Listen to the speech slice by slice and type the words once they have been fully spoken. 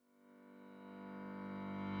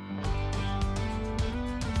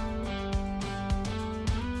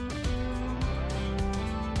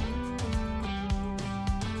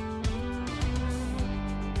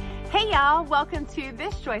Hey y'all, welcome to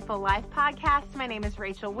this Joyful Life podcast. My name is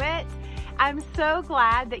Rachel Witt. I'm so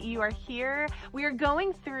glad that you are here. We are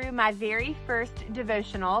going through my very first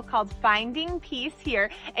devotional called Finding Peace here,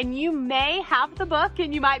 and you may have the book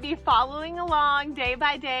and you might be following along day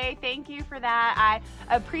by day. Thank you for that.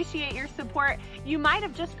 I appreciate your support. You might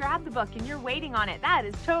have just grabbed the book and you're waiting on it. That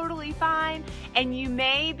is totally fine. And you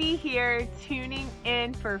may be here tuning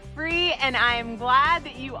in for free, and I am glad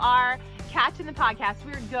that you are catching the podcast.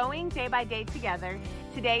 We're going day by day together.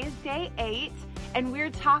 Today is day 8, and we're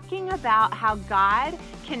talking about how God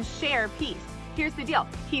can share peace. Here's the deal.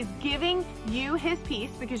 He's giving you his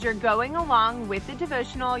peace because you're going along with the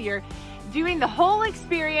devotional. You're doing the whole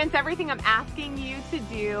experience, everything I'm asking you to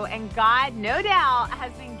do, and God, no doubt,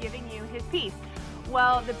 has been giving you his peace.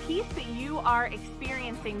 Well, the peace that you are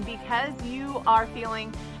experiencing because you are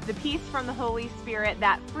feeling the peace from the Holy Spirit,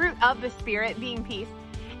 that fruit of the Spirit being peace,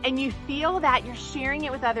 and you feel that you're sharing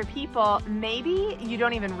it with other people, maybe you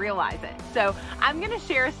don't even realize it. So I'm going to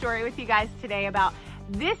share a story with you guys today about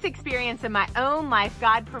this experience in my own life,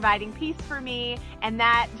 God providing peace for me, and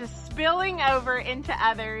that just spilling over into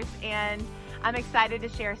others. And I'm excited to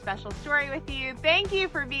share a special story with you. Thank you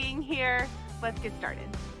for being here. Let's get started.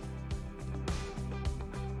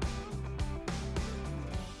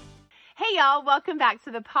 Hey y'all, welcome back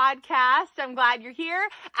to the podcast. I'm glad you're here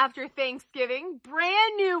after Thanksgiving.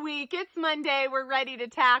 Brand new week. It's Monday. We're ready to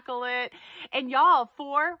tackle it. And y'all,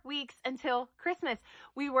 4 weeks until Christmas.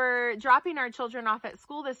 We were dropping our children off at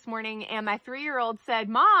school this morning, and my 3-year-old said,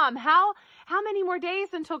 "Mom, how many more days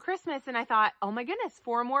until Christmas?" And I thought, oh my goodness,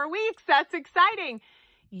 4 more weeks. That's exciting.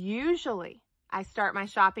 Usually I start my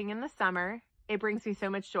shopping in the summer. It brings me so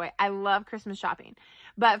much joy. I love Christmas shopping,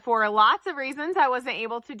 but for lots of reasons, I wasn't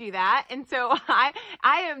able to do that. And so I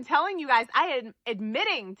am telling you guys, I am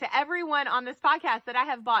admitting to everyone on this podcast that I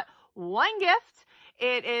have bought one gift.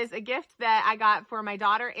 It is a gift that I got for my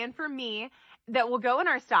daughter and for me that will go in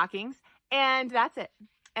our stockings, and that's it.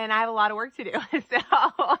 And I have a lot of work to do.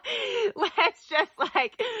 So let's just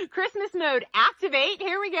Christmas mode activate.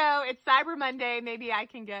 Here we go. It's Cyber Monday. Maybe I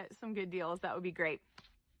can get some good deals. That would be great.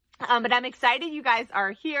 But I'm excited you guys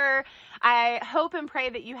are here. I hope and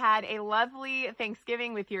pray that you had a lovely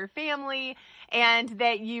Thanksgiving with your family and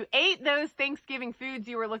that you ate those Thanksgiving foods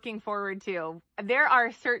you were looking forward to. There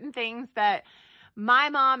are certain things that my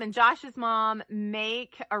mom and Josh's mom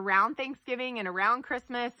make around Thanksgiving and around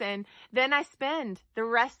Christmas, and then I spend the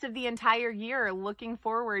rest of the entire year looking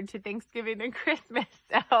forward to Thanksgiving and Christmas.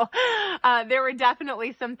 So there were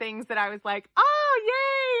definitely some things that I was like, oh,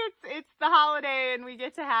 yay, it's the holiday and we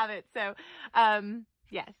get to have it. So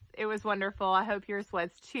yes, it was wonderful. I hope yours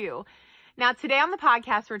was too. Now, today on the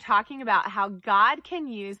podcast, we're talking about how God can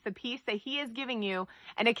use the peace that he is giving you,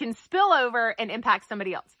 and it can spill over and impact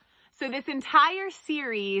somebody else. So this entire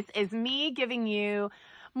series is me giving you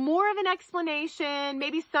more of an explanation.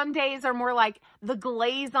 Maybe some days are more like the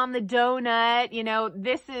glaze on the donut. You know,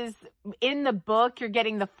 this is in the book. You're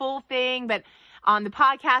getting the full thing, but on the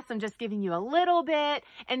podcast, I'm just giving you a little bit.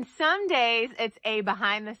 And some days it's a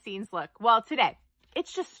behind the scenes look. Well, today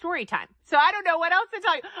it's just story time. So I don't know what else to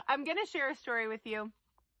tell you. I'm going to share a story with you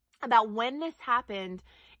about when this happened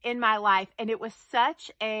in my life. And it was such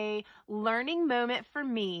a learning moment for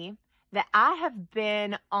me that I have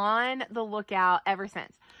been on the lookout ever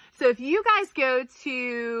since. So if you guys go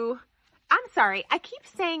to, I'm sorry, I keep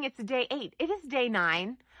saying it's day 8. It is day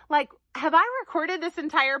 9. Have I recorded this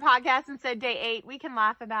entire podcast and said day 8? We can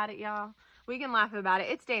laugh about it, y'all. We can laugh about it.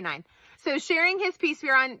 It's day 9. So sharing his peace,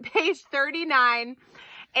 we're on page 39,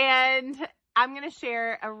 and I'm going to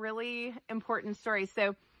share a really important story.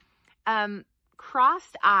 So,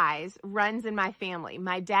 crossed eyes runs in my family.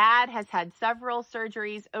 My dad has had several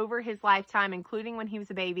surgeries over his lifetime, including when he was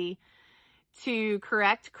a baby, to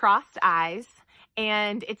correct crossed eyes.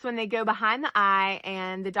 And it's when they go behind the eye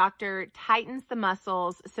and the doctor tightens the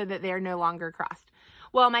muscles so that they're no longer crossed.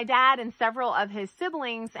 Well, my dad and several of his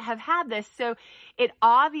siblings have had this, so it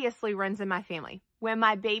obviously runs in my family. When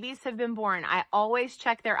my babies have been born, I always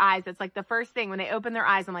check their eyes. It's like the first thing when they open their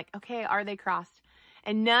eyes, I'm like, okay, are they crossed?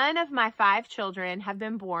 And none of my 5 children have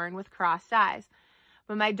been born with crossed eyes.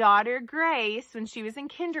 But my daughter, Grace, when she was in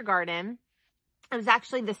kindergarten, it was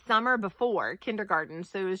actually the summer before kindergarten.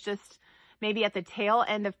 So it was just maybe at the tail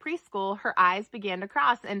end of preschool, her eyes began to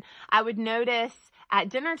cross. And I would notice at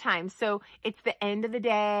dinner time. So it's the end of the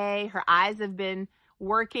day. Her eyes have been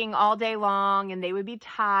working all day long and they would be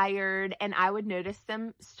tired. And I would notice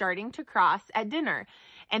them starting to cross at dinner.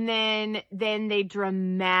 And then they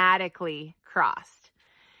dramatically crossed.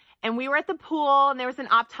 And we were at the pool and there was an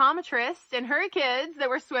optometrist and her kids that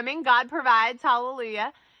were swimming. God provides,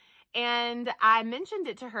 hallelujah. And I mentioned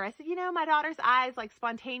it to her. I said, my daughter's eyes like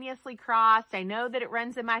spontaneously crossed. I know that it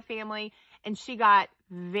runs in my family. And she got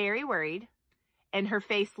very worried and her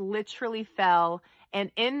face literally fell.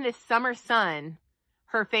 And in the summer sun,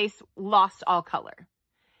 her face lost all color.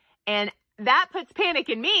 And that puts panic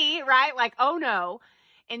in me, right? Like, oh no.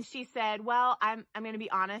 And she said, well, I'm going to be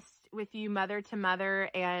honest with you, mother to mother,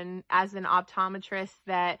 and as an optometrist,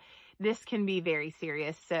 that this can be very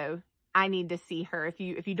serious. So I need to see her. If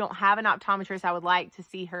you don't have an optometrist, I would like to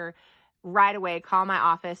see her right away. Call my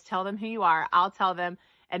office, tell them who you are. I'll tell them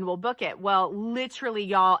and we'll book it. Well, literally,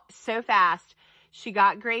 y'all, so fast, she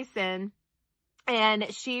got Grace in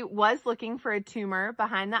and she was looking for a tumor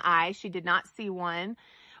behind the eye. She did not see one.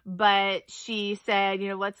 But she said,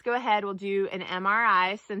 let's go ahead. We'll do an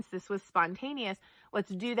MRI since this was spontaneous. Let's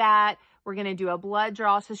do that. We're going to do a blood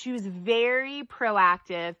draw. So she was very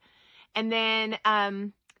proactive. And then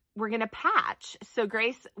we're going to patch. So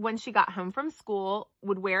Grace, when she got home from school,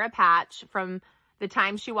 would wear a patch from the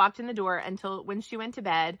time she walked in the door until when she went to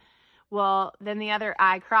bed. Well, then the other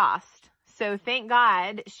eye crossed. So thank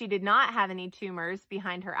God she did not have any tumors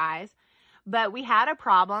behind her eyes. But we had a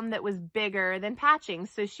problem that was bigger than patching.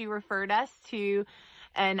 So she referred us to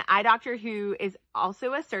an eye doctor who is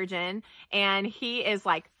also a surgeon. And he is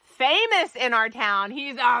like famous in our town.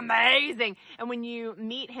 He's amazing. And when you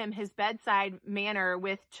meet him, his bedside manner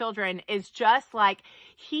with children is just like,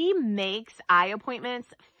 he makes eye appointments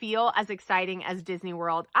feel as exciting as Disney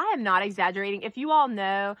World. I am not exaggerating. If you all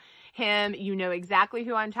know him, you know exactly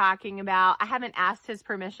who I'm talking about. I haven't asked his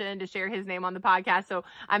permission to share his name on the podcast, so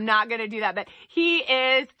I'm not going to do that, but he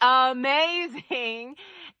is amazing.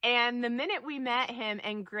 And the minute we met him,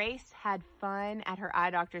 and Grace had fun at her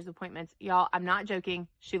eye doctor's appointments, y'all, I'm not joking.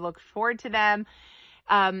 She looked forward to them.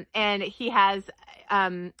 And he has,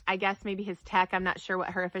 I guess maybe his tech, I'm not sure what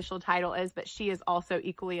her official title is, but she is also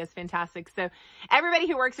equally as fantastic. So everybody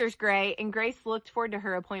who works there is great. And Grace looked forward to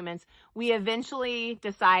her appointments. We eventually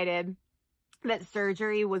decided that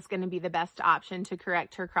surgery was going to be the best option to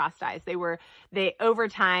correct her crossed eyes. Over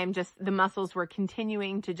time, just the muscles were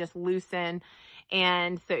continuing to just loosen.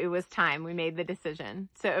 And so it was time. We made the decision.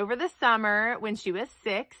 So over the summer, when she was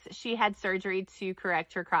 6, she had surgery to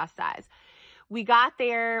correct her crossed eyes. We got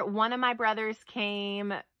there. One of my brothers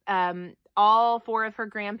came. All 4 of her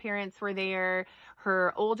grandparents were there.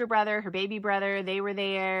 Her older brother, her baby brother, they were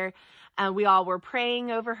there. We all were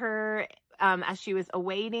praying over her as she was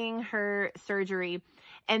awaiting her surgery.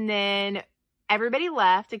 And then everybody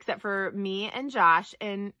left except for me and Josh.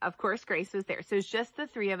 And of course, Grace was there. So it's just the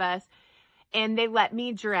 3 of us. And they let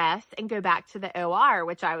me dress and go back to the OR,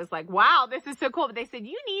 which I was like, wow, this is so cool. But they said,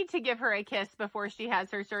 you need to give her a kiss before she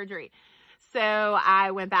has her surgery. So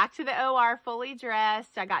I went back to the OR fully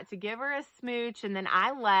dressed. I got to give her a smooch and then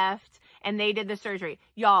I left and they did the surgery.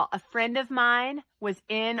 Y'all, a friend of mine was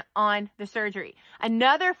in on the surgery.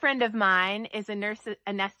 Another friend of mine is a nurse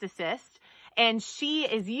anesthetist and she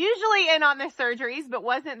is usually in on the surgeries, but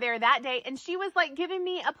wasn't there that day. And she was like giving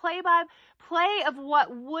me a play-by-play of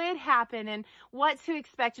what would happen and what to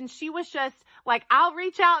expect. And she was just like, I'll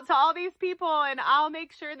reach out to all these people and I'll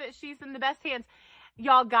make sure that she's in the best hands.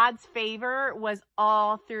 Y'all, God's favor was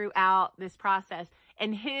all throughout this process,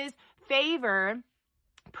 and his favor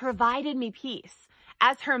provided me peace.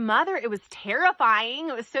 As her mother, it was terrifying.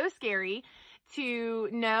 It was so scary to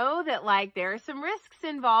know that like there are some risks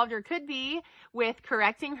involved or could be with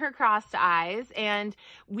correcting her crossed eyes. And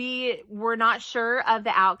we were not sure of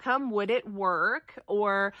the outcome. Would it work?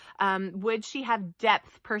 Or would she have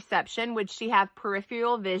depth perception? Would she have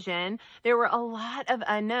peripheral vision? There were a lot of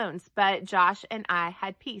unknowns, but Josh and I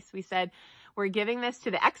had peace. We said, we're giving this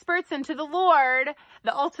to the experts and to the Lord,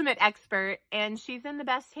 the ultimate expert, and she's in the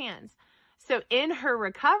best hands. So in her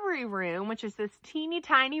recovery room, which is this teeny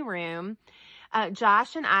tiny room,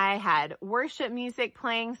 Josh and I had worship music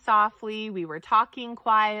playing softly. We were talking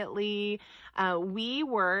quietly. We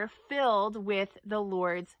were filled with the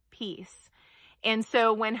Lord's peace. And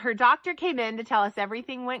so when her doctor came in to tell us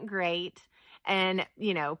everything went great and,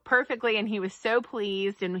 perfectly, and he was so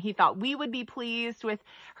pleased and he thought we would be pleased with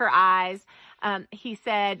her eyes, he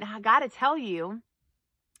said, I got to tell you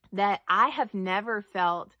that I have never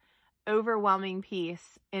felt overwhelming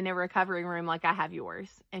peace in a recovery room like I have yours.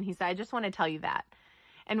 And he said, I just want to tell you that.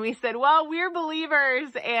 And we said, well, we're believers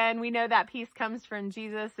and we know that peace comes from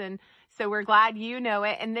Jesus. And so we're glad you know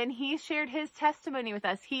it. And then he shared his testimony with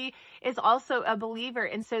us. He is also a believer.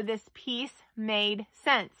 And so this peace made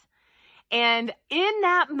sense. And in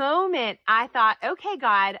that moment, I thought, okay,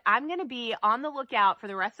 God, I'm going to be on the lookout for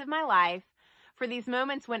the rest of my life for these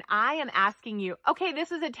moments when I am asking you, okay,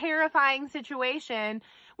 this is a terrifying situation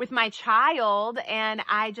with my child, and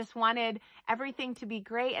I just wanted everything to be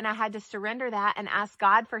great, and I had to surrender that and ask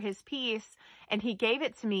God for his peace, and he gave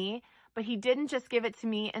it to me. But he didn't just give it to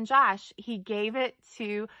me and Josh. He gave it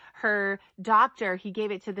to her doctor. He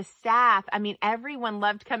gave it to the staff. I mean, everyone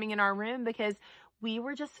loved coming in our room because we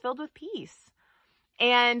were just filled with peace.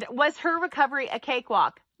 And was her recovery a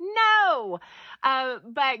cakewalk? No.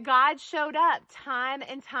 But God showed up time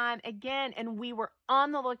and time again, and we were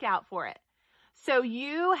on the lookout for it. So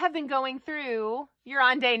you have been going through, you're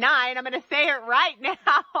on day 9. I'm going to say it right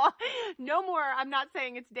now. No more. I'm not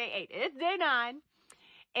saying it's day 8. It's day 9.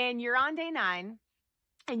 And you're on day 9,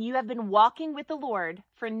 and you have been walking with the Lord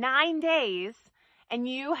for 9 days, and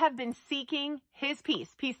you have been seeking his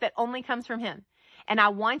peace that only comes from him. And I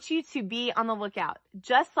want you to be on the lookout.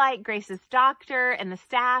 Just like Grace's doctor and the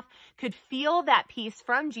staff could feel that peace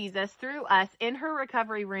from Jesus through us in her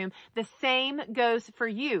recovery room, the same goes for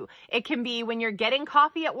you. It can be when you're getting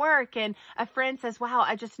coffee at work and a friend says, wow,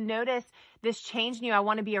 I just noticed this change in you. I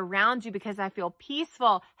want to be around you because I feel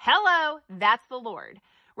peaceful. Hello, that's the Lord.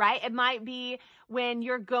 Right? It might be when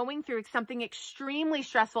you're going through something extremely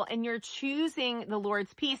stressful and you're choosing the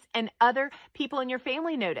Lord's peace, and other people in your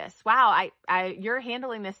family notice, wow, you're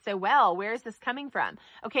handling this so well. Where is this coming from?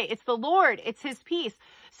 Okay, it's the Lord. It's his peace.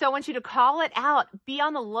 So I want you to call it out, be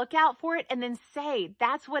on the lookout for it, and then say,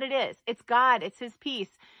 that's what it is. It's God. It's his peace.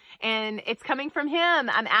 And it's coming from him.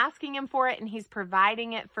 I'm asking him for it, and he's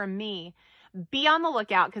providing it for me. Be on the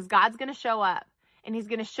lookout because God's going to show up. And he's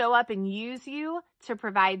going to show up and use you to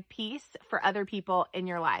provide peace for other people in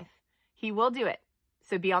your life. He will do it.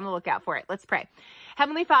 So be on the lookout for it. Let's pray.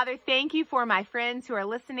 Heavenly Father, thank you for my friends who are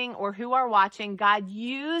listening or who are watching. God,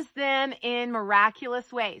 use them in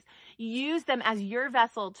miraculous ways. Use them as your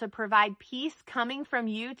vessel to provide peace coming from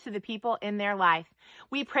you to the people in their life.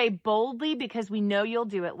 We pray boldly because we know you'll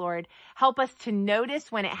do it, Lord. Help us to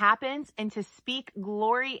notice when it happens and to speak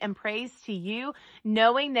glory and praise to you,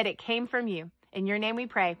 knowing that it came from you. In your name we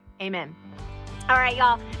pray. Amen. All right,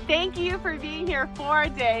 y'all. Thank you for being here for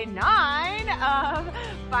day 9 of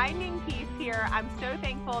Finding Peace here. I'm so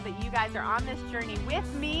thankful that you guys are on this journey with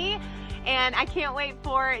me, and I can't wait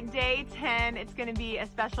for day 10. It's going to be a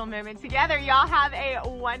special moment together. Y'all have a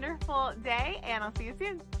wonderful day, and I'll see you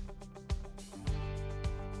soon.